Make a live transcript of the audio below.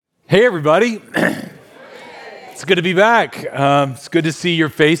Hey, everybody. It's good to be back. It's good to see your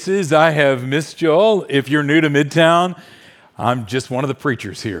faces. I have missed you all. If you're new to Midtown, I'm just one of the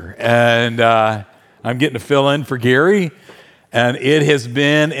preachers here, and I'm getting to fill in for Gary. And it has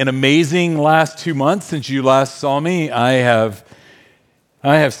been an amazing last 2 months since you last saw me. I have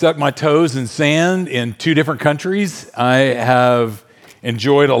stuck my toes in sand in 2 different countries. I have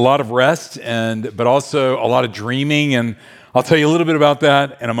enjoyed a lot of rest, but also a lot of dreaming, and I'll tell you a little bit about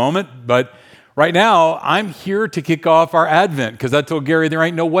that in a moment. But right now, I'm here to kick off our Advent, because I told Gary there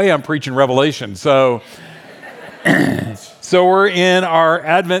ain't no way I'm preaching Revelation. So we're in our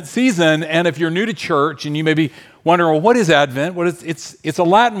Advent season, and if you're new to church and you may be wondering, well, what is Advent? It's a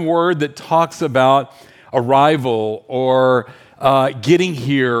Latin word that talks about arrival or getting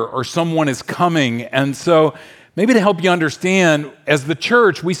here, or someone is coming. And so maybe to help you understand, as the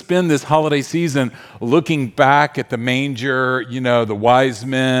church, we spend this holiday season looking back at the manger, the wise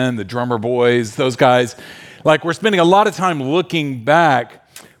men, the drummer boys, those guys. Like, we're spending a lot of time looking back,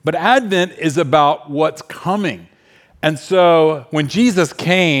 but Advent is about what's coming. And so when Jesus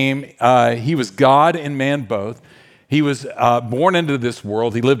came, he was God and man both. He was born into this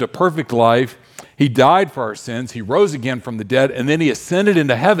world. He lived a perfect life. He died for our sins. He rose again from the dead, and then he ascended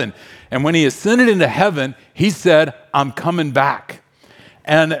into heaven. And when he ascended into heaven, he said, I'm coming back.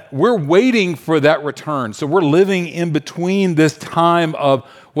 And we're waiting for that return. So we're living in between this time of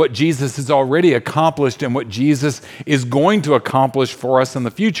what Jesus has already accomplished and what Jesus is going to accomplish for us in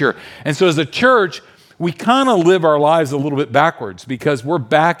the future. And so as a church, we kind of live our lives a little bit backwards, because we're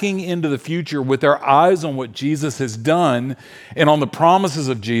backing into the future with our eyes on what Jesus has done and on the promises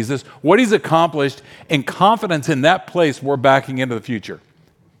of Jesus, what he's accomplished, and confidence in that place, we're backing into the future.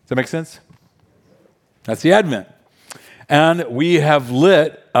 Does that make sense? That's the Advent. And we have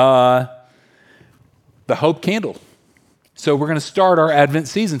lit the hope candle. So we're going to start our Advent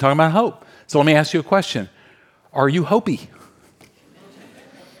season talking about hope. So let me ask you a question. Are you hopey?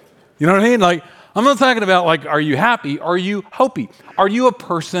 You know what I mean? Like, I'm not talking about, are you happy? Are you hopey? Are you a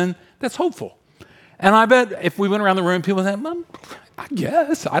person that's hopeful? And I bet if we went around the room, people would say, I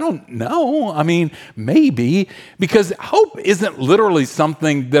guess, I don't know. I mean, maybe. Because hope isn't literally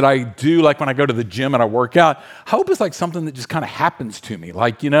something that I do like when I go to the gym and I work out. Hope is like something that just kind of happens to me.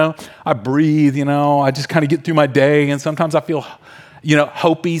 Like, I breathe, I just kind of get through my day. And sometimes I feel,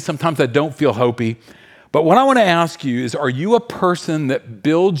 hopey. Sometimes I don't feel hopey. But what I want to ask you is, are you a person that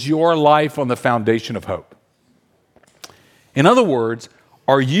builds your life on the foundation of hope? In other words,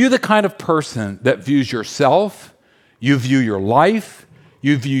 are you the kind of person that views yourself, you view your life,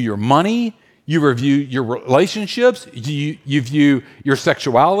 you view your money, you review your relationships, you view your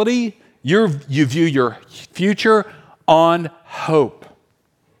sexuality, you view your future on hope?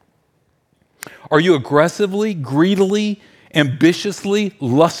 Are you aggressively, greedily, ambitiously,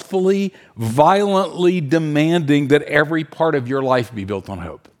 lustfully, violently demanding that every part of your life be built on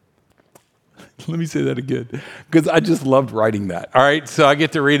hope? Let me say that again, because I just loved writing that. All right, so I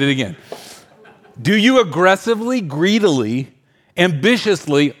get to read it again. Do you aggressively, greedily,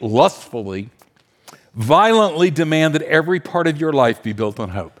 ambitiously, lustfully, violently demand that every part of your life be built on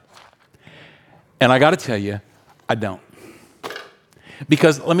hope? And I got to tell you, I don't.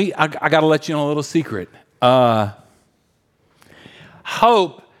 Because I got to let you know a little secret.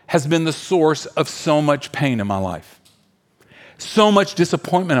 Hope has been the source of so much pain in my life, so much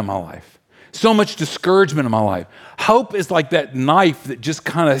disappointment in my life, so much discouragement in my life. Hope is like that knife that just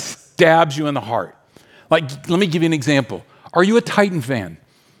kind of stabs you in the heart. Like, let me give you an example. Are you a Titan fan?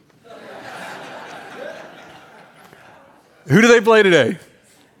 Who do they play today?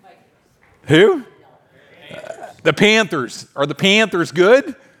 Who? The Panthers. Are the Panthers good?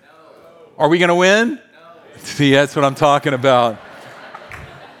 No. Are we going to win? No. See, that's what I'm talking about.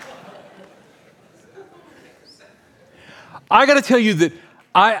 I got to tell you that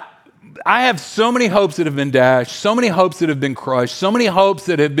I have so many hopes that have been dashed, so many hopes that have been crushed, so many hopes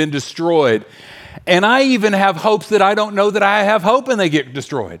that have been destroyed. And I even have hopes that I don't know that I have hope and they get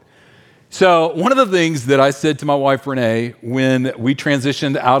destroyed. So one of the things that I said to my wife, Renee, when we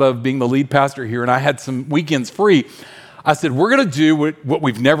transitioned out of being the lead pastor here and I had some weekends free, I said, we're going to do what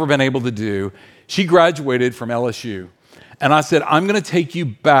we've never been able to do. She graduated from LSU. And I said, I'm going to take you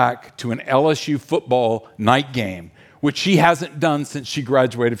back to an LSU football night game, which she hasn't done since she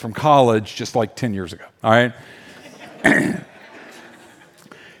graduated from college just like 10 years ago, all right?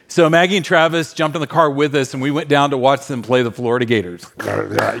 So Maggie and Travis jumped in the car with us, and we went down to watch them play the Florida Gators,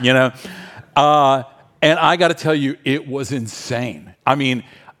 And I got to tell you, it was insane. I mean,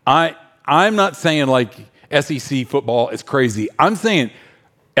 I'm not saying like SEC football is crazy. I'm saying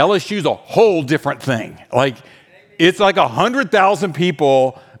LSU's a whole different thing. Like, it's like 100,000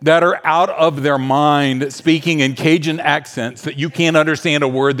 people that are out of their mind speaking in Cajun accents that you can't understand a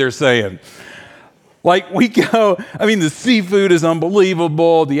word they're saying. Like we go, I mean, the seafood is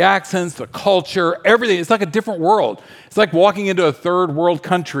unbelievable, the accents, the culture, everything. It's like a different world. It's like walking into a third world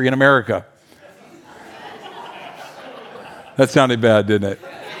country in America. That sounded bad, didn't it?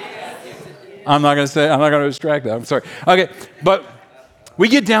 I'm not going to distract that. I'm sorry. Okay, but we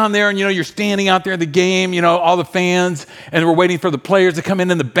get down there and, you're standing out there in the game, all the fans, and we're waiting for the players to come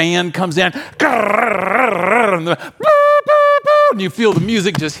in and the band comes in. And you feel the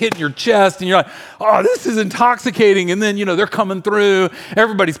music just hitting your chest and you're like, oh, this is intoxicating. And then, they're coming through.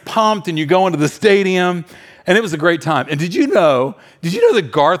 Everybody's pumped and you go into the stadium. And it was a great time. And did you know that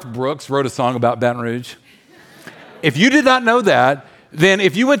Garth Brooks wrote a song about Baton Rouge? If you did not know that, then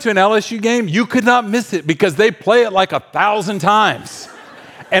if you went to an LSU game, you could not miss it because they play it like 1,000 times.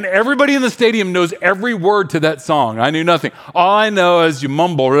 And everybody in the stadium knows every word to that song. I knew nothing. All I know is you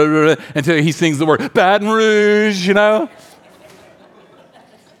mumble until he sings the word Baton Rouge, It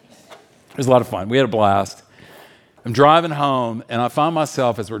was a lot of fun. We had a blast. I'm driving home, and I find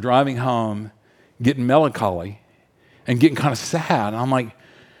myself, as we're driving home, getting melancholy and getting kind of sad. And I'm like,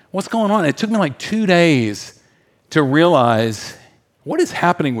 what's going on? It took me like 2 days to realize what is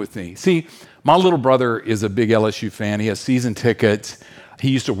happening with me. See, my little brother is a big LSU fan. He has season tickets. He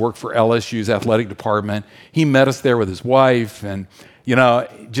used to work for LSU's athletic department. He met us there with his wife, and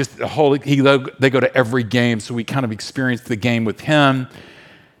just the whole. They go to every game, so we kind of experienced the game with him.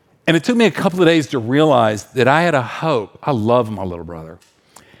 And it took me a couple of days to realize that I had a hope. I love my little brother,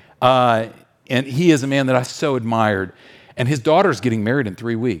 and he is a man that I so admired. And his daughter's getting married in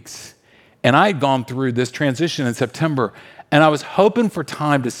 3 weeks, and I had gone through this transition in September, and I was hoping for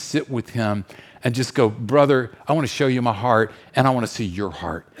time to sit with him and just go, brother, I want to show you my heart, and I want to see your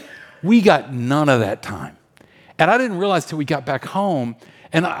heart. We got none of that time. And I didn't realize till we got back home,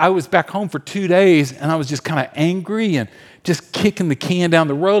 and I was back home for 2 days, and I was just kind of angry and just kicking the can down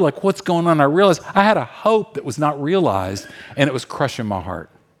the road, like, what's going on? I realized I had a hope that was not realized, and it was crushing my heart.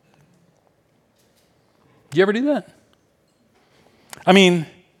 Do you ever do that? I mean,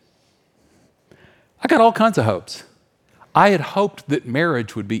 I got all kinds of hopes. I had hoped that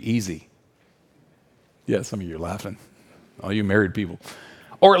marriage would be easy. Yeah, some of you are laughing. All you married people.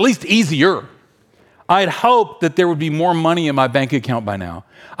 Or at least easier. I had hoped that there would be more money in my bank account by now.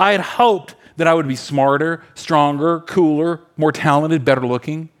 I had hoped that I would be smarter, stronger, cooler, more talented, better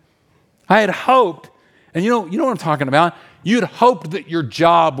looking. I had hoped, and you know what I'm talking about? You'd hoped that your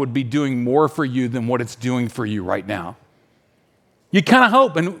job would be doing more for you than what it's doing for you right now. You kind of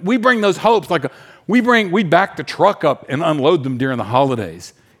hope, and we bring those hopes, like we back the truck up and unload them during the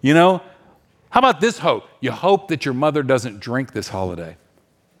holidays, How about this hope? You hope that your mother doesn't drink this holiday.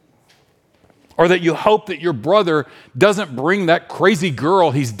 Or that you hope that your brother doesn't bring that crazy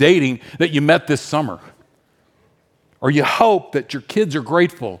girl he's dating that you met this summer. Or you hope that your kids are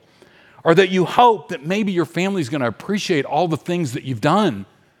grateful. Or that you hope that maybe your family's going to appreciate all the things that you've done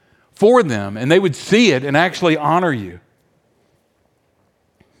for them and they would see it and actually honor you.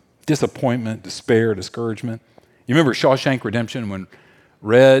 Disappointment, despair, discouragement. You remember Shawshank Redemption when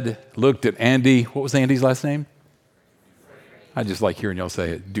Red looked at Andy. What was Andy's last name? I just like hearing y'all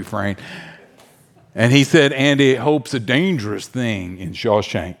say it, Dufresne. And he said, Andy, hope's a dangerous thing in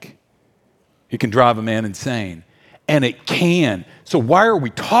Shawshank. It can drive a man insane. And it can. So why are we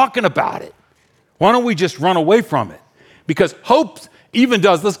talking about it? Why don't we just run away from it? Because hope even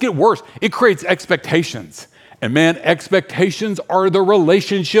does, let's get worse, it creates expectations. And man, expectations are the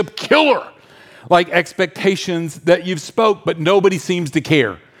relationship killer. Like expectations that you've spoke, but nobody seems to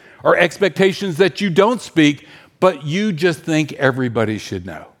care. Or expectations that you don't speak, but you just think everybody should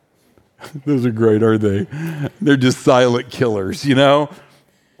know. Those are great, aren't they? They're just silent killers,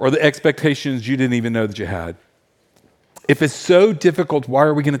 Or the expectations you didn't even know that you had. If it's so difficult, why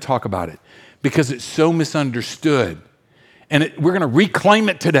are we going to talk about it? Because it's so misunderstood. And we're going to reclaim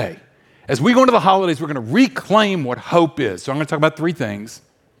it today. As we go into the holidays, we're going to reclaim what hope is. So I'm going to talk about 3 things.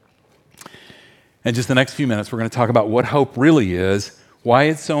 In just the next few minutes, we're going to talk about what hope really is, why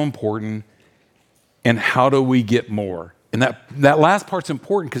it's so important, and how do we get more. And that last part's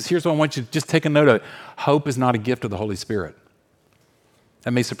important because here's what I want you to just take a note of. Hope is not a gift of the Holy Spirit.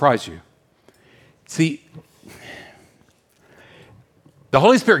 That may surprise you. See, the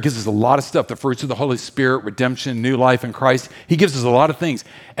Holy Spirit gives us a lot of stuff, the fruits of the Holy Spirit, redemption, new life in Christ. He gives us a lot of things.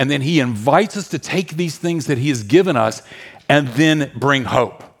 And then he invites us to take these things that he has given us and then bring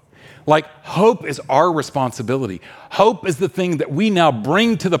hope. Like hope is our responsibility. Hope is the thing that we now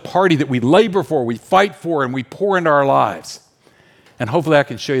bring to the party that we labor for, we fight for, and we pour into our lives. And hopefully I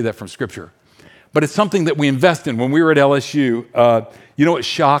can show you that from Scripture. But it's something that we invest in. When we were at LSU, You know what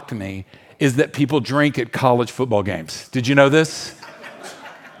shocked me is that people drink at college football games. Did you know this?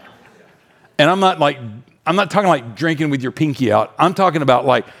 And I'm not talking like drinking with your pinky out. I'm talking about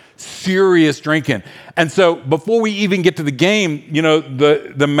like serious drinking. And so before we even get to the game, you know,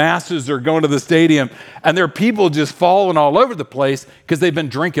 the masses are going to the stadium and there are people just falling all over the place because they've been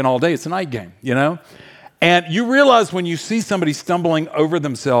drinking all day. It's a night game, you know? And you realize when you see somebody stumbling over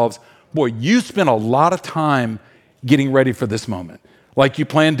themselves, boy, you spent a lot of time getting ready for this moment. Like you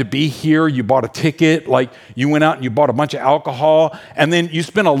planned to be here, you bought a ticket, like you went out and you bought a bunch of alcohol, and then you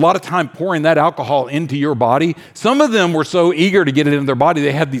spent a lot of time pouring that alcohol into your body. Some of them were so eager to get it into their body,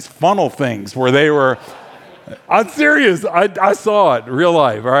 they had these funnel things where they were, I'm serious, I saw it in real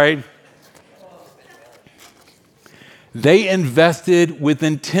life, right? They invested with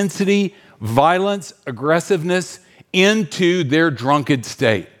intensity, violence, aggressiveness into their drunken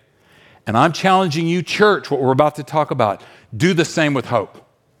state. And I'm challenging you, church, what we're about to talk about. Do the same with hope.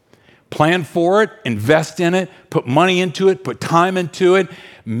 Plan for it, invest in it, put money into it, put time into it.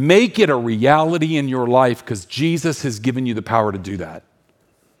 Make it a reality in your life because Jesus has given you the power to do that.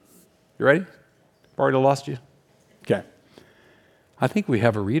 You ready? Already lost you? Okay. I think we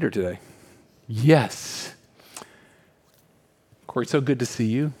have a reader today. Yes. Corey, so good to see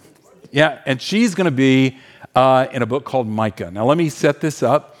you. Yeah, and she's going to be in a book called Micah. Now, let me set this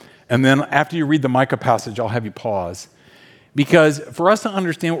up, and then after you read the Micah passage, I'll have you pause. Because for us to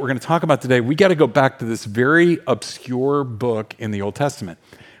understand what we're going to talk about today, we got to go back to this very obscure book in the Old Testament.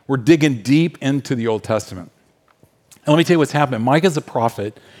 We're digging deep into the Old Testament. And let me tell you what's happening. Micah's a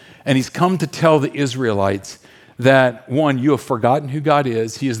prophet, and he's come to tell the Israelites that, one, you have forgotten who God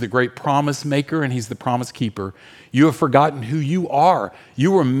is. He is the great promise maker, and he's the promise keeper. You have forgotten who you are.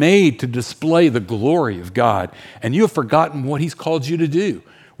 You were made to display the glory of God, and you have forgotten what he's called you to do,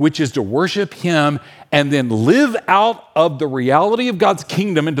 which is to worship him and then live out of the reality of God's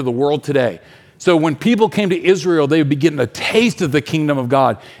kingdom into the world today. So when people came to Israel, they would be getting a taste of the kingdom of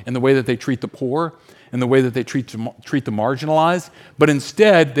God in the way that they treat the poor, in the way that they treat the marginalized. But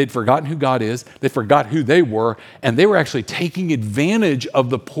instead, they'd forgotten who God is, they forgot who they were, and they were actually taking advantage of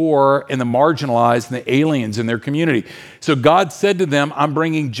the poor and the marginalized and the aliens in their community. So God said to them, I'm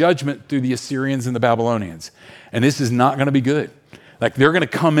bringing judgment through the Assyrians and the Babylonians, and this is not going to be good. Like they're going to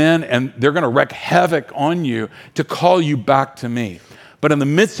come in and they're going to wreak havoc on you to call you back to me. But in the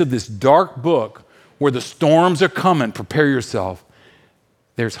midst of this dark book where the storms are coming, prepare yourself,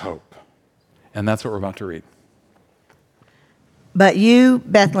 there's hope. And that's what we're about to read. But you,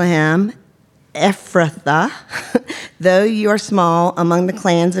 Bethlehem, Ephrathah, though you are small among the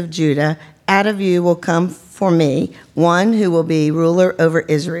clans of Judah, out of you will come for me one who will be ruler over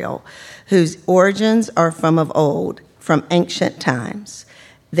Israel, whose origins are from of old, from ancient times.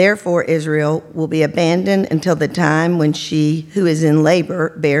 Therefore, Israel will be abandoned until the time when she who is in labor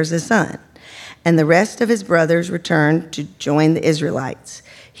bears a son, and the rest of his brothers return to join the Israelites.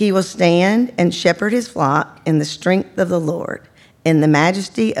 He will stand and shepherd his flock in the strength of the Lord, in the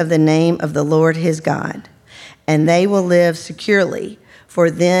majesty of the name of the Lord his God. And they will live securely, for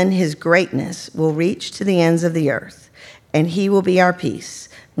then his greatness will reach to the ends of the earth, and he will be our peace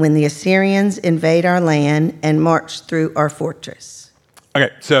when the Assyrians invade our land and march through our fortress. Okay,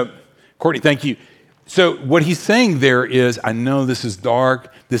 so Courtney, thank you. So what he's saying there is, I know this is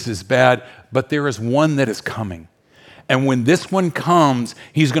dark, this is bad, but there is one that is coming. And when this one comes,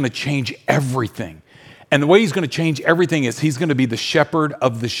 he's going to change everything. And the way he's going to change everything is he's going to be the shepherd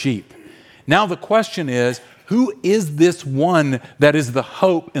of the sheep. Now the question is, who is this one that is the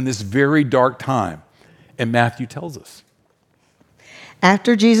hope in this very dark time? And Matthew tells us.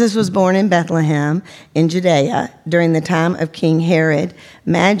 After Jesus was born in Bethlehem in Judea, during the time of King Herod,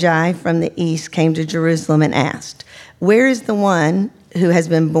 Magi from the east came to Jerusalem and asked, "Where is the one who has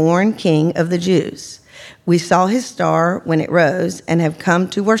been born King of the Jews? We saw his star when it rose and have come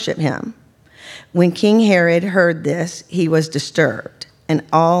to worship him." When King Herod heard this, he was disturbed, and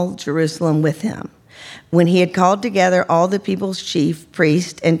all Jerusalem with him. When he had called together all the people's chief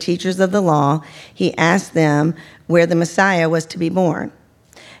priests and teachers of the law, he asked them where the Messiah was to be born.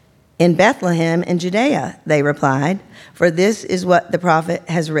 "In Bethlehem in Judea," they replied, "for this is what the prophet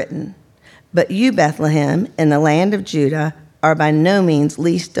has written. But you, Bethlehem, in the land of Judah, are by no means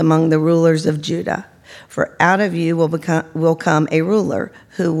least among the rulers of Judah. For out of you will come a ruler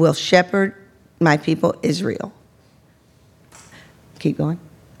who will shepherd my people Israel." Keep going.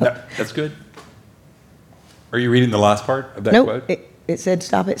 No, that's good. Are you reading the last part of that quote? Nope, it said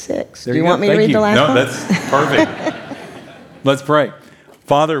stop at 6. There Do you go. want me to Thank read you. the last No, part? that's perfect. Let's pray.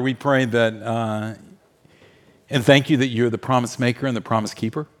 Father, we pray that, and thank you that you're the promise maker and the promise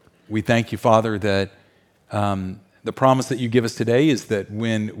keeper. We thank you, Father, that The promise that you give us today is that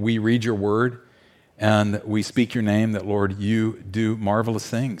when we read your word and we speak your name, that, Lord, you do marvelous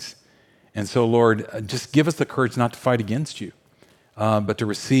things. And so, Lord, just give us the courage not to fight against you, but to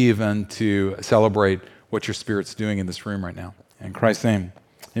receive and to celebrate what your Spirit's doing in this room right now. In Christ's name,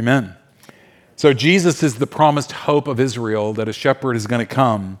 amen. So Jesus is the promised hope of Israel, that a shepherd is going to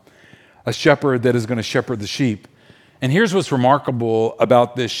come, a shepherd that is going to shepherd the sheep. And here's what's remarkable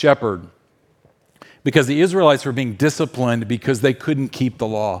about this shepherd. Because the Israelites were being disciplined because they couldn't keep the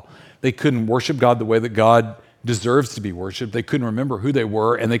law. They couldn't worship God the way that God deserves to be worshiped. They couldn't remember who they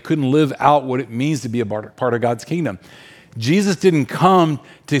were, and they couldn't live out what it means to be a part of God's kingdom. Jesus didn't come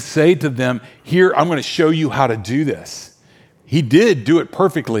to say to them, here, I'm going to show you how to do this. He did do it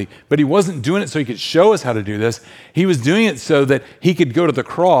perfectly, but he wasn't doing it so he could show us how to do this. He was doing it so that he could go to the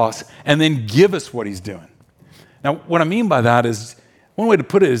cross and then give us what he's doing. Now, what I mean by that is, one way to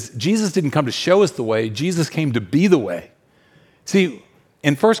put it is, Jesus didn't come to show us the way, Jesus came to be the way. See,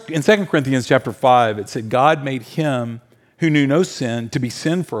 in 2 Corinthians chapter 5, it said, God made him who knew no sin to be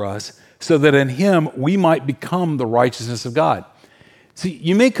sin for us, so that in him we might become the righteousness of God. See,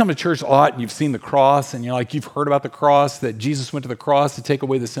 you may come to church a lot and you've seen the cross and you've heard about the cross, that Jesus went to the cross to take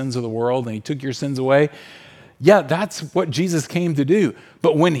away the sins of the world and he took your sins away. Yeah, that's what Jesus came to do.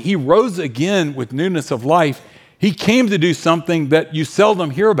 But when he rose again with newness of life, he came to do something that you seldom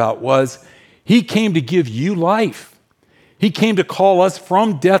hear about. Was he came to give you life. He came to call us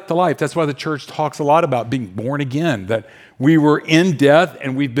from death to life. That's why the church talks a lot about being born again, that we were in death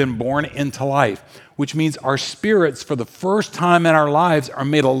and we've been born into life, which means our spirits for the first time in our lives are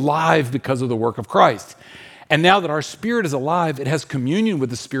made alive because of the work of Christ. And now that our spirit is alive, it has communion with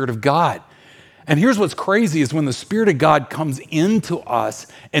the Spirit of God. And here's what's crazy is when the Spirit of God comes into us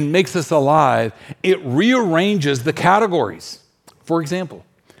and makes us alive, it rearranges the categories. For example,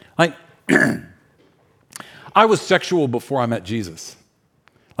 like I was sexual before I met Jesus.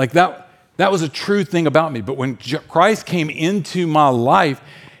 Like that was a true thing about me. But when Christ came into my life,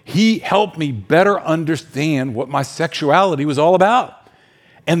 he helped me better understand what my sexuality was all about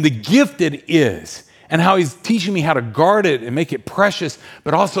and the gift it is, and how he's teaching me how to guard it and make it precious,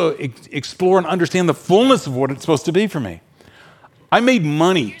 but also explore and understand the fullness of what it's supposed to be for me. I made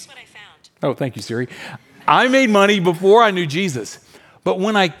money. Here's what I found. Oh, thank you, Siri. I made money before I knew Jesus. But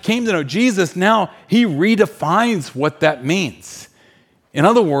when I came to know Jesus, now he redefines what that means. In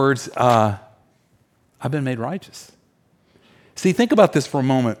other words, I've been made righteous. See, think about this for a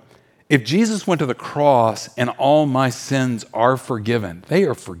moment. If Jesus went to the cross and all my sins are forgiven, they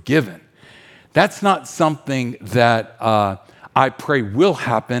are forgiven. That's not something that I pray will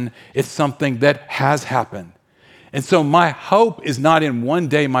happen. It's something that has happened. And so my hope is not in one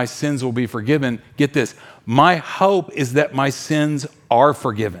day my sins will be forgiven. Get this. My hope is that my sins are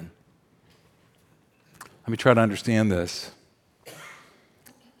forgiven. Let me try to understand this.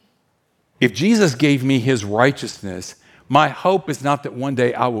 If Jesus gave me his righteousness, my hope is not that one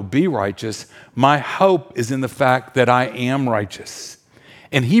day I will be righteous. My hope is in the fact that I am righteous.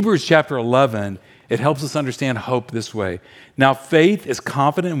 In Hebrews chapter 11, it helps us understand hope this way. Now, faith is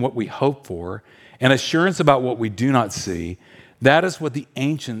confident in what we hope for and assurance about what we do not see. That is what the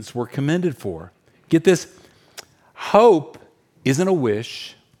ancients were commended for. Get this. Hope isn't a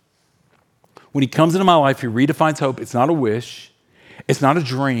wish. When he comes into my life, he redefines hope. It's not a wish. It's not a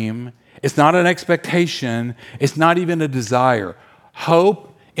dream. It's not an expectation. It's not even a desire.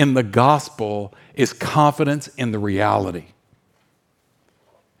 Hope in the gospel is confidence in the reality.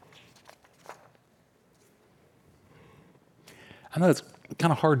 I know it's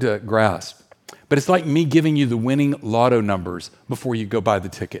kind of hard to grasp, but it's like me giving you the winning lotto numbers before you go buy the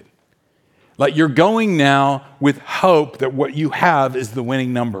ticket. Like you're going now with hope that what you have is the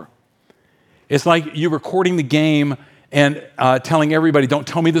winning number. It's like you recording the game and telling everybody, don't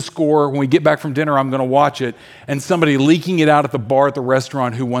tell me the score. When we get back from dinner, I'm going to watch it. And somebody leaking it out at the bar at the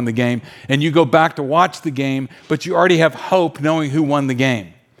restaurant who won the game. And you go back to watch the game, but you already have hope knowing who won the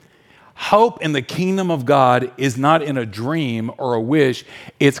game. Hope in the kingdom of God is not in a dream or a wish.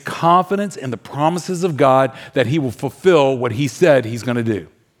 It's confidence in the promises of God that he will fulfill what he said he's going to do.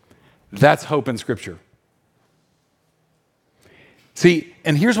 That's hope in Scripture. See,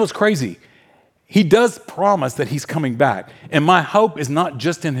 and here's what's crazy. He does promise that he's coming back. And my hope is not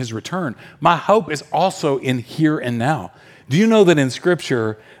just in his return. My hope is also in here and now. Do you know that in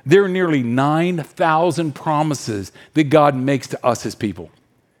Scripture, there are nearly 9,000 promises that God makes to us, his people?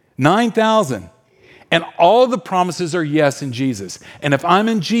 9,000. And all the promises are yes in Jesus. And if I'm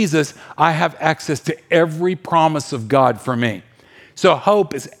in Jesus, I have access to every promise of God for me. So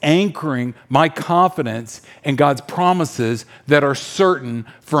hope is anchoring my confidence in God's promises that are certain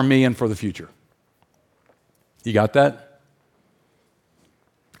for me and for the future. You got that?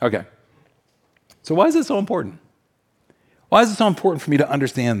 Okay. So why is it so important? Why is it so important for me to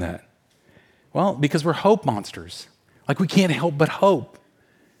understand that? Well, because we're hope monsters. Like we can't help but hope.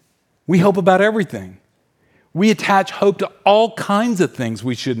 We hope about everything. We attach hope to all kinds of things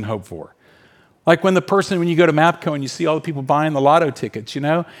we shouldn't hope for. Like when you go to MAPCO and you see all the people buying the lotto tickets,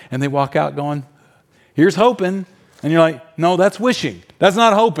 and they walk out going, here's hoping. And you're like, no, that's wishing. That's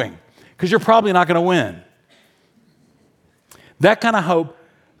not hoping, because you're probably not going to win. That kind of hope,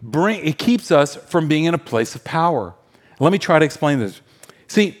 it keeps us from being in a place of power. Let me try to explain this.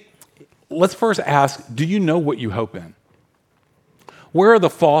 See, let's first ask, do you know what you hope in? Where are the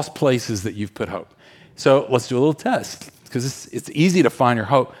false places that you've put hope? So let's do a little test, because it's easy to find your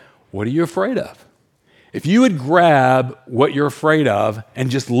hope. What are you afraid of? If you would grab what you're afraid of and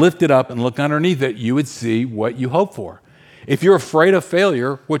just lift it up and look underneath it, you would see what you hope for. If you're afraid of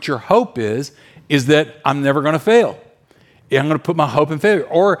failure, what your hope is that I'm never going to fail. I'm going to put my hope in failure.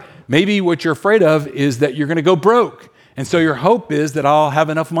 Or maybe what you're afraid of is that you're going to go broke. And so your hope is that I'll have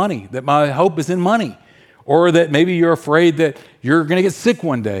enough money, that my hope is in money. Or that maybe you're afraid that you're going to get sick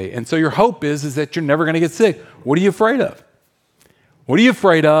one day. And so your hope is that you're never going to get sick. What are you afraid of? What are you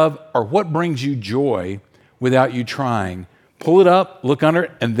afraid of, or what brings you joy without you trying? Pull it up, look under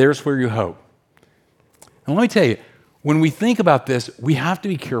it, and there's where you hope. And let me tell you, when we think about this, we have to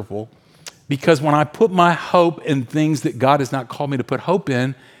be careful, because when I put my hope in things that God has not called me to put hope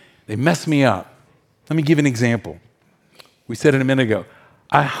in, they mess me up. Let me give you an example. We said it a minute ago.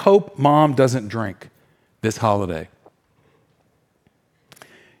 I hope Mom doesn't drink this holiday.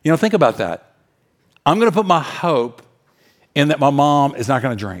 Think about that. I'm going to put my hope in that my mom is not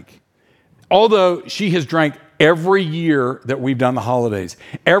going to drink. Although she has drank every year that we've done the holidays.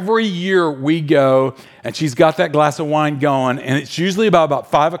 Every year we go and she's got that glass of wine going, and it's usually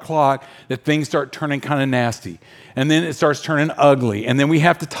about 5 o'clock that things start turning kind of nasty. And then it starts turning ugly. And then we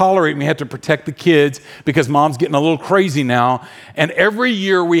have to tolerate and we have to protect the kids because Mom's getting a little crazy now. And every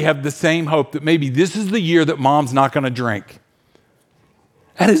year we have the same hope that maybe this is the year that Mom's not going to drink.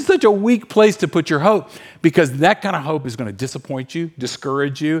 That is such a weak place to put your hope, because that kind of hope is going to disappoint you,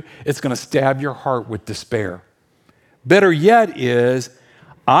 discourage you. It's going to stab your heart with despair. Better yet is,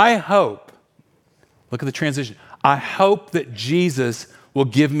 I hope, look at the transition, I hope that Jesus will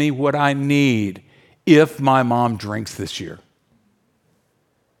give me what I need if my mom drinks this year.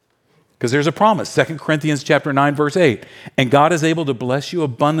 Because there's a promise, 2 Corinthians chapter 9, verse 8. And God is able to bless you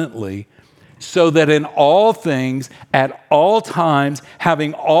abundantly, so that in all things, at all times,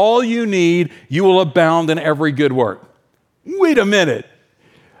 having all you need, you will abound in every good work. Wait a minute.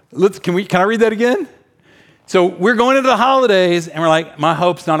 Can I read that again? So we're going into the holidays and we're like, my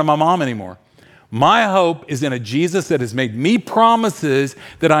hope's not in my mom anymore. My hope is in a Jesus that has made me promises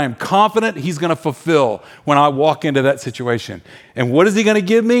that I am confident he's going to fulfill when I walk into that situation. And what is he going to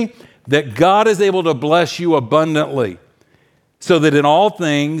give me? That God is able to bless you abundantly, so that in all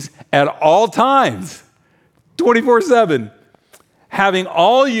things, at all times, 24/7, having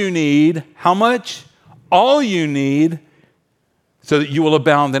all you need, how much? All you need, so that you will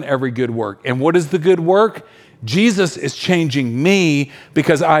abound in every good work. And what is the good work? Jesus is changing me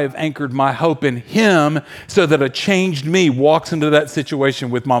because I have anchored my hope in him, so that a changed me walks into that situation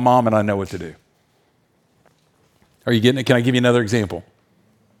with my mom and I know what to do. Are you getting it? Can I give you another example?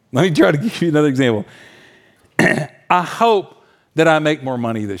 Let me try to give you another example. I hope that I make more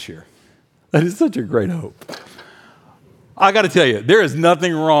money this year. That is such a great hope. I got to tell you, there is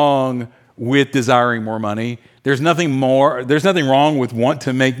nothing wrong with desiring more money. There's nothing wrong with want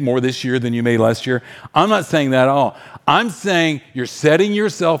to make more this year than you made last year. I'm not saying that at all. I'm saying you're setting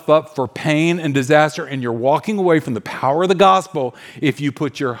yourself up for pain and disaster, and you're walking away from the power of the gospel if you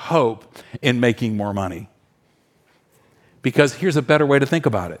put your hope in making more money. Because here's a better way to think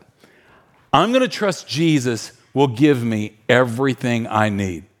about it. I'm going to trust Jesus will give me everything I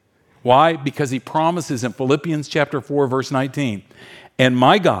need. Why? Because he promises in Philippians chapter 4, verse 19, and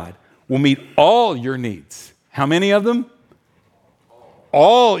my God will meet all your needs. How many of them?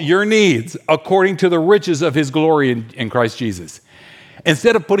 All your needs, according to the riches of his glory in Christ Jesus.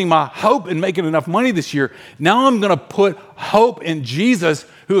 Instead of putting my hope in making enough money this year, now I'm going to put hope in Jesus,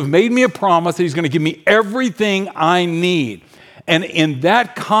 who have made me a promise that he's going to give me everything I need. And in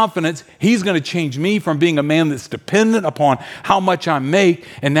that confidence, he's going to change me from being a man that's dependent upon how much I make,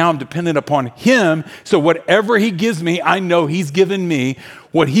 and now I'm dependent upon him. So whatever he gives me, I know he's given me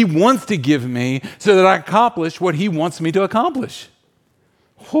what he wants to give me, so that I accomplish what he wants me to accomplish.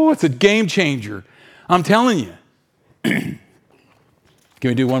 Oh, it's a game changer. I'm telling you. Can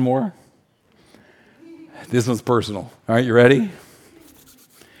we do one more? This one's personal. All right, you ready?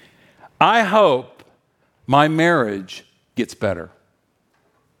 I hope my marriage gets better.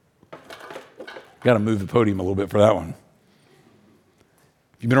 Got to move the podium a little bit for that one.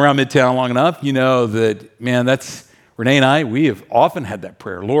 If you've been around Midtown long enough, you know that, man, that's Renee and I, we have often had that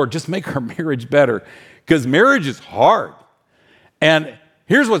prayer. Lord, just make our marriage better, because marriage is hard. And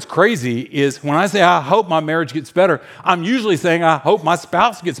here's what's crazy is when I say, I hope my marriage gets better, I'm usually saying, I hope my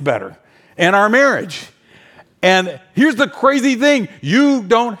spouse gets better and our marriage. And here's the crazy thing. You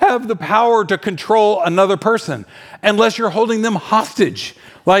don't have the power to control another person unless you're holding them hostage.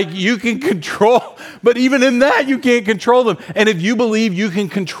 Like you can control, but even in that, you can't control them. And if you believe you can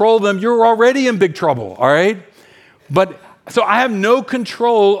control them, you're already in big trouble, all right? But so I have no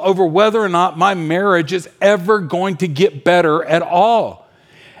control over whether or not my marriage is ever going to get better at all.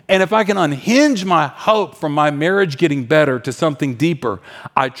 And if I can unhinge my hope from my marriage getting better to something deeper,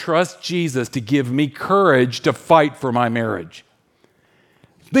 I trust Jesus to give me courage to fight for my marriage.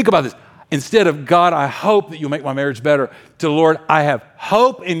 Think about this. Instead of, God, I hope that you'll make my marriage better, to Lord, I have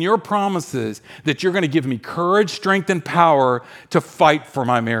hope in your promises that you're going to give me courage, strength, and power to fight for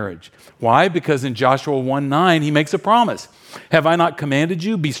my marriage. Why? Because in Joshua 1:9, he makes a promise. Have I not commanded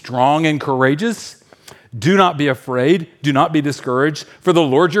you? Be strong and courageous. Do not be afraid. Do not be discouraged, for the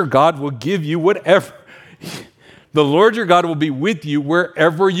Lord your God will give you whatever. The Lord your God will be with you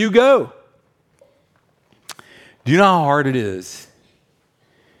wherever you go. Do you know how hard it is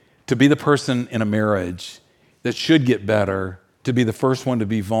to be the person in a marriage that should get better, to be the first one to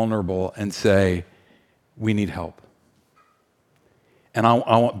be vulnerable and say, we need help. And I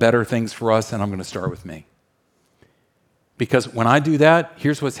want better things for us, and I'm going to start with me. Because when I do that,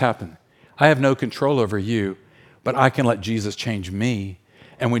 here's what's happened. I have no control over you, but I can let Jesus change me.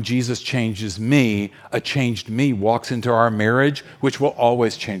 And when Jesus changes me, a changed me walks into our marriage, which will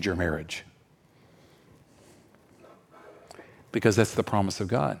always change your marriage. Because that's the promise of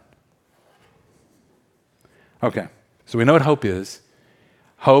God. Okay, so we know what hope is.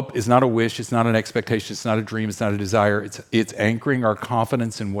 Hope is not a wish, it's not an expectation, it's not a dream, it's not a desire. It's anchoring our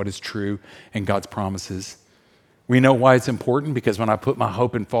confidence in what is true and God's promises. We know why it's important, because when I put my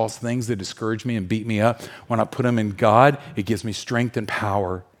hope in false things that discourage me and beat me up, when I put them in God, it gives me strength and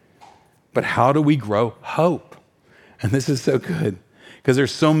power. But how do we grow hope? And this is so good, because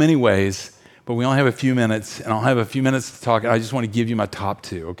there's so many ways, but we only have a few minutes, and I'll have a few minutes to talk, and I just want to give you my top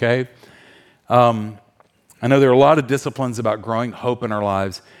two, okay? I know there are a lot of disciplines about growing hope in our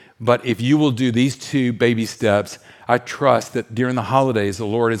lives, but if you will do these two baby steps, I trust that during the holidays, the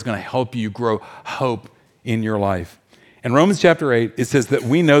Lord is going to help you grow hope in your life. In Romans chapter 8, it says that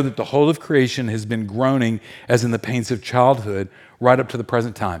we know that the whole of creation has been groaning as in the pains of childhood right up to the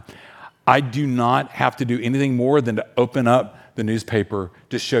present time. I do not have to do anything more than to open up the newspaper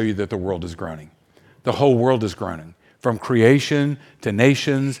to show you that the world is groaning. The whole world is groaning. From creation to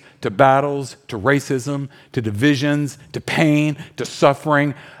nations, to battles, to racism, to divisions, to pain, to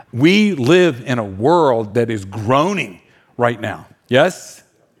suffering. We live in a world that is groaning right now. Yes?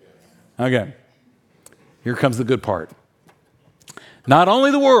 Okay. Here comes the good part. Not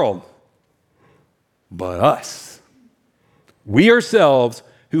only the world, but us. We ourselves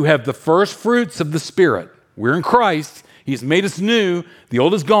who have the first fruits of the Spirit. We're in Christ. He's made us new. The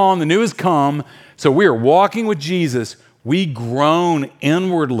old is gone, the new has come. So we are walking with Jesus. We groan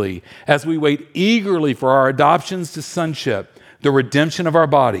inwardly as we wait eagerly for our adoptions to sonship, the redemption of our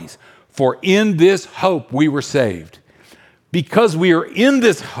bodies. For in this hope we were saved. Because we are in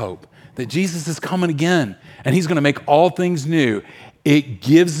this hope that Jesus is coming again and he's going to make all things new, it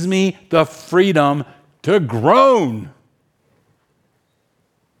gives me the freedom to groan.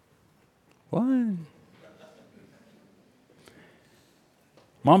 What?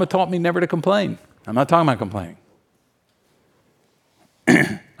 Mama taught me never to complain. I'm not talking about complaining.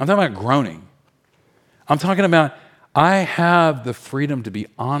 I'm talking about groaning. I'm talking about I have the freedom to be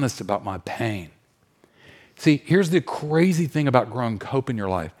honest about my pain. See, here's the crazy thing about growing hope in your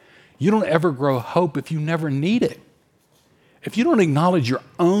life. You don't ever grow hope if you never need it. If you don't acknowledge your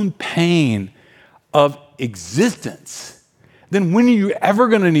own pain of existence, then when are you ever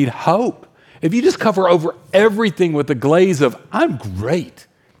going to need hope? If you just cover over everything with the glaze of, I'm great.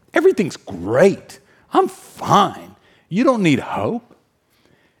 Everything's great. I'm fine. You don't need hope.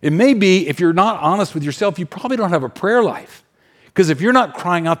 It may be, if you're not honest with yourself, you probably don't have a prayer life. Because if you're not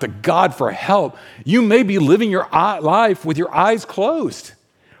crying out to God for help, you may be living your life with your eyes closed.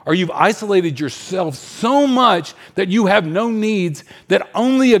 Or you've isolated yourself so much that you have no needs, that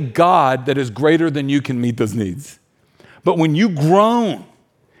only a God that is greater than you can meet those needs. But when you groan,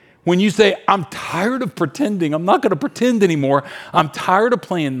 when you say, I'm tired of pretending, I'm not going to pretend anymore, I'm tired of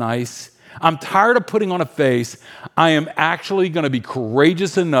playing nice, I'm tired of putting on a face, I am actually going to be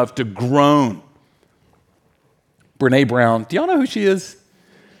courageous enough to groan. Brene Brown. Do y'all know who she is?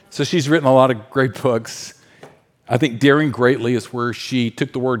 So she's written a lot of great books. I think Daring Greatly is where she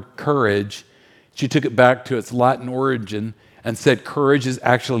took the word courage, she took it back to its Latin origin and said courage is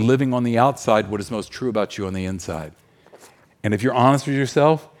actually living on the outside what is most true about you on the inside. And if you're honest with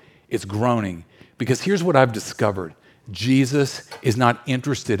yourself, it's groaning. Because here's what I've discovered. Jesus is not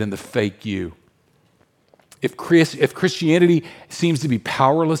interested in the fake you. If Christianity seems to be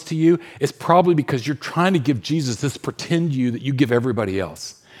powerless to you, it's probably because you're trying to give Jesus this pretend you that you give everybody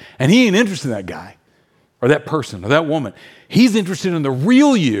else. And he ain't interested in that guy or that person or that woman. He's interested in the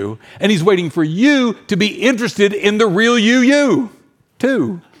real you, and he's waiting for you to be interested in the real you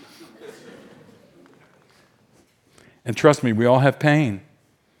too. And trust me, we all have pain.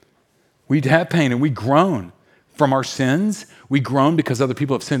 We have pain and we groan from our sins. We groan because other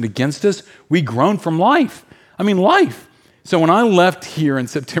people have sinned against us. We groan from life. I mean, life. So when I left here in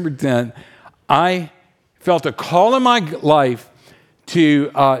September 10th, I felt a call in my life to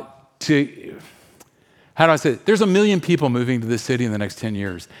how do I say it? There's 1 million people moving to this city in the next 10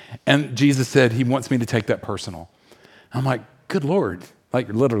 years. And Jesus said he wants me to take that personal. I'm like, good Lord. Like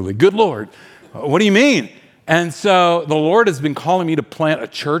literally, good Lord. What do you mean? And so the Lord has been calling me to plant a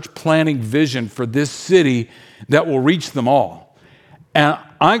church planting vision for this city that will reach them all. And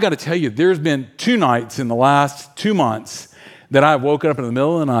I got to tell you, there's been 2 nights in the last 2 months that I've woken up in the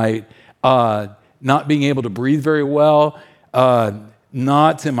middle of the night, not being able to breathe very well,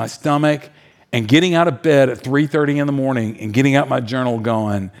 knots in my stomach, and getting out of bed at 3:30 in the morning and getting out my journal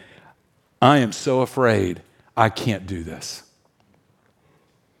going, I am so afraid I can't do this.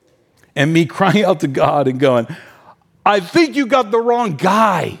 And me crying out to God and going, I think you got the wrong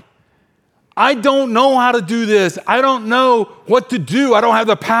guy. I don't know how to do this. I don't know what to do. I don't have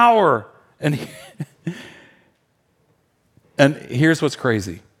the power. And here's what's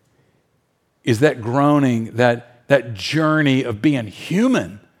crazy, is that groaning, that journey of being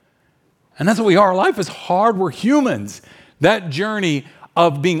human. And that's what we are. Life is hard. We're humans. That journey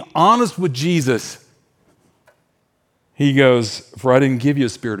of being honest with Jesus. He goes, for I didn't give you a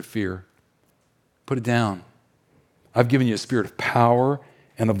spirit of fear. Put it down. I've given you a spirit of power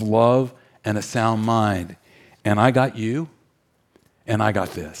and of love and a sound mind. And I got you, and I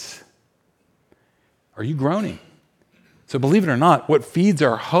got this. Are you groaning? So believe it or not, what feeds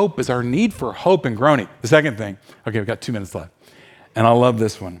our hope is our need for hope and groaning. The second thing, okay, we've got 2 minutes left. And I love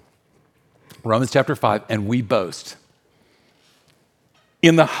this one. Romans chapter 5, and we boast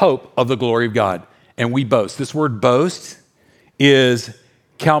in the hope of the glory of God. And we boast. This word boast is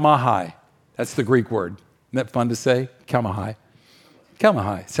kalmahai. That's the Greek word. Isn't that fun to say? Kalmahai.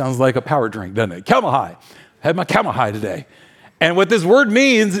 Kalmahai. Sounds like a power drink, doesn't it? Kalmahai. I had my kalmahai today. And what this word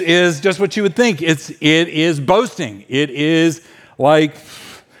means is just what you would think. It is boasting. It is like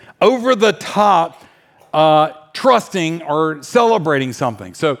over the top, trusting or celebrating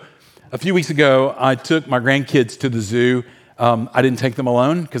something. So a few weeks ago, I took my grandkids to the zoo. I didn't take them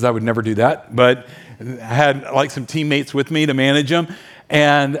alone because I would never do that, but I had like some teammates with me to manage them.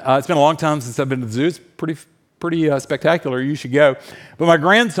 And it's been a long time since I've been to the zoo. It's pretty spectacular. You should go. But my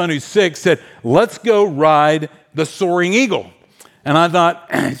grandson, who's 6, said, let's go ride the soaring eagle. And I thought,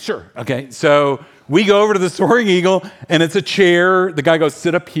 sure, okay. So we go over to the soaring eagle, and it's a chair. The guy goes,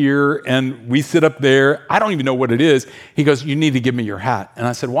 sit up here, and we sit up there. I don't even know what it is. He goes, you need to give me your hat. And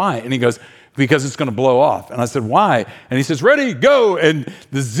I said, why? And he goes, because it's going to blow off. And I said, why? And he says, ready, go. And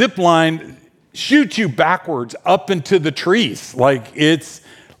the zip line shoots you backwards up into the trees. Like, it's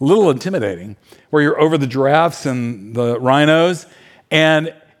a little intimidating, where you're over the giraffes and the rhinos.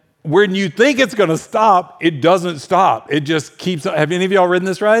 And when you think it's going to stop, it doesn't stop. It just keeps on. Have any of y'all ridden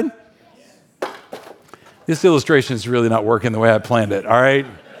this ride? This illustration is really not working the way I planned it, all right?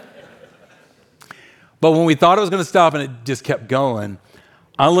 But when we thought it was going to stop and it just kept going,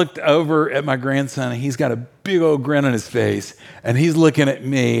 I looked over at my grandson, and he's got a big old grin on his face, and he's looking at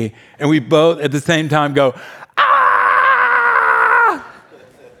me, and we both at the same time go, ah!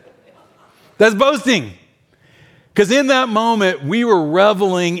 That's boasting. Because in that moment, we were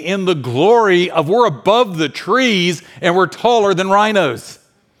reveling in the glory of we're above the trees, and we're taller than rhinos.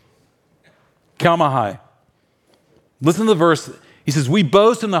 Kalmahai. Listen to the verse. He says, we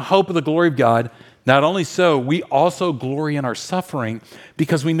boast in the hope of the glory of God. Not only so, we also glory in our suffering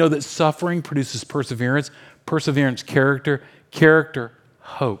because we know that suffering produces perseverance, perseverance, character, character,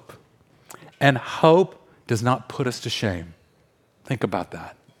 hope. And hope does not put us to shame. Think about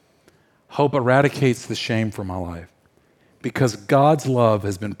that. Hope eradicates the shame from my life because God's love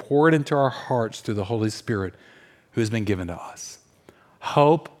has been poured into our hearts through the Holy Spirit who has been given to us.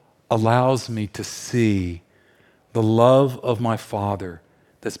 Hope allows me to see the love of my Father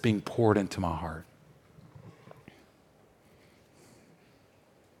that's being poured into my heart.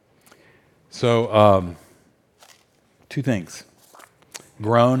 So, two things,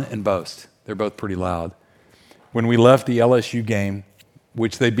 groan and boast. They're both pretty loud. When we left the LSU game,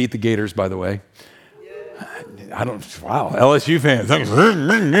 which they beat the Gators, by the way, LSU fans.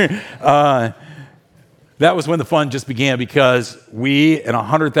 That was when the fun just began, because we and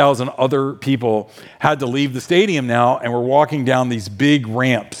 100,000 other people had to leave the stadium now, and we're walking down these big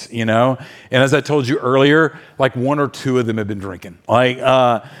ramps, And as I told you earlier, like one or two of them have been drinking.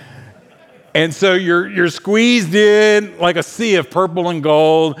 And so you're squeezed in like a sea of purple and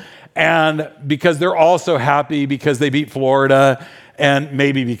gold, and because they're also happy because they beat Florida, and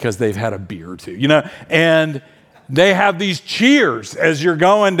maybe because they've had a beer or two, And they have these cheers as you're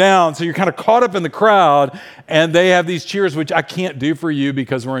going down. So you're kind of caught up in the crowd, and they have these cheers, which I can't do for you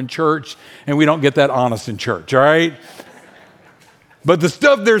because we're in church and we don't get that honest in church, all right? But the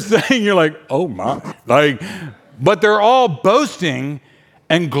stuff they're saying, you're like, oh my. But they're all boasting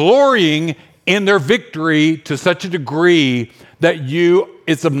and glorying in their victory to such a degree that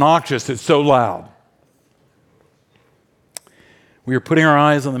it's obnoxious, it's so loud. We are putting our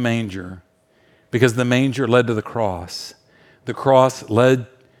eyes on the manger, because the manger led to the cross. The cross led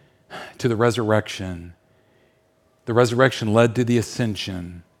to the resurrection. The resurrection led to the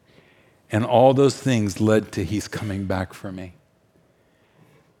ascension. And all those things led to He's coming back for me.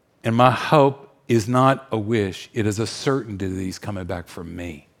 And my hope is not a wish, it is a certainty that He's coming back for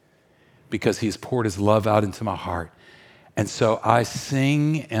me, because He's poured His love out into my heart. And so I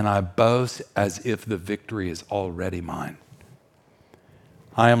sing and I boast as if the victory is already mine.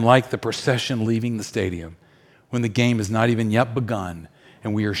 I am like the procession leaving the stadium when the game has not even yet begun,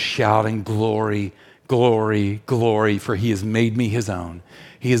 and we are shouting, glory, glory, glory, for He has made me His own.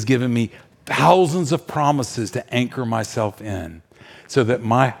 He has given me thousands of promises to anchor myself in, so that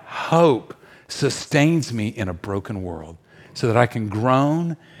my hope sustains me in a broken world, so that I can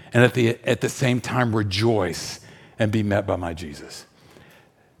groan and at the same time rejoice and be met by my Jesus.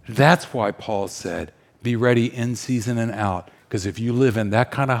 That's why Paul said, be ready in season and out. Because if you live in that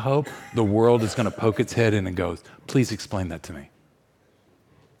kind of hope, the world is going to poke its head in and go, please explain that to me.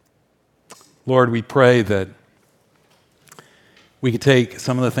 Lord, we pray that we could take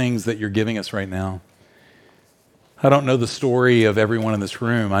some of the things that you're giving us right now. I don't know the story of everyone in this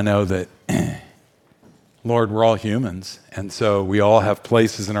room. I know that, Lord, we're all humans. And so we all have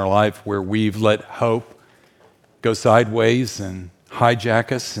places in our life where we've let hope go sideways and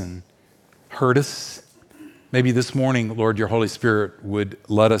hijack us and hurt us. Maybe this morning, Lord, your Holy Spirit would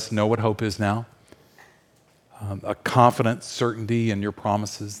let us know what hope is now. A confident certainty in your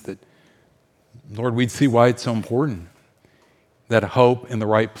promises that, Lord, we'd see why it's so important. That hope in the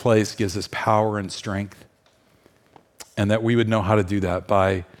right place gives us power and strength. And that we would know how to do that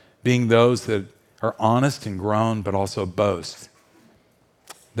by being those that are honest and groan, but also boast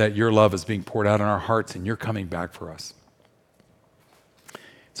that your love is being poured out in our hearts and you're coming back for us.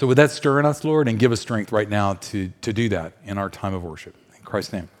 So would that stir in us, Lord, and give us strength right now to do that in our time of worship. In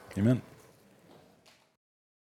Christ's name, amen.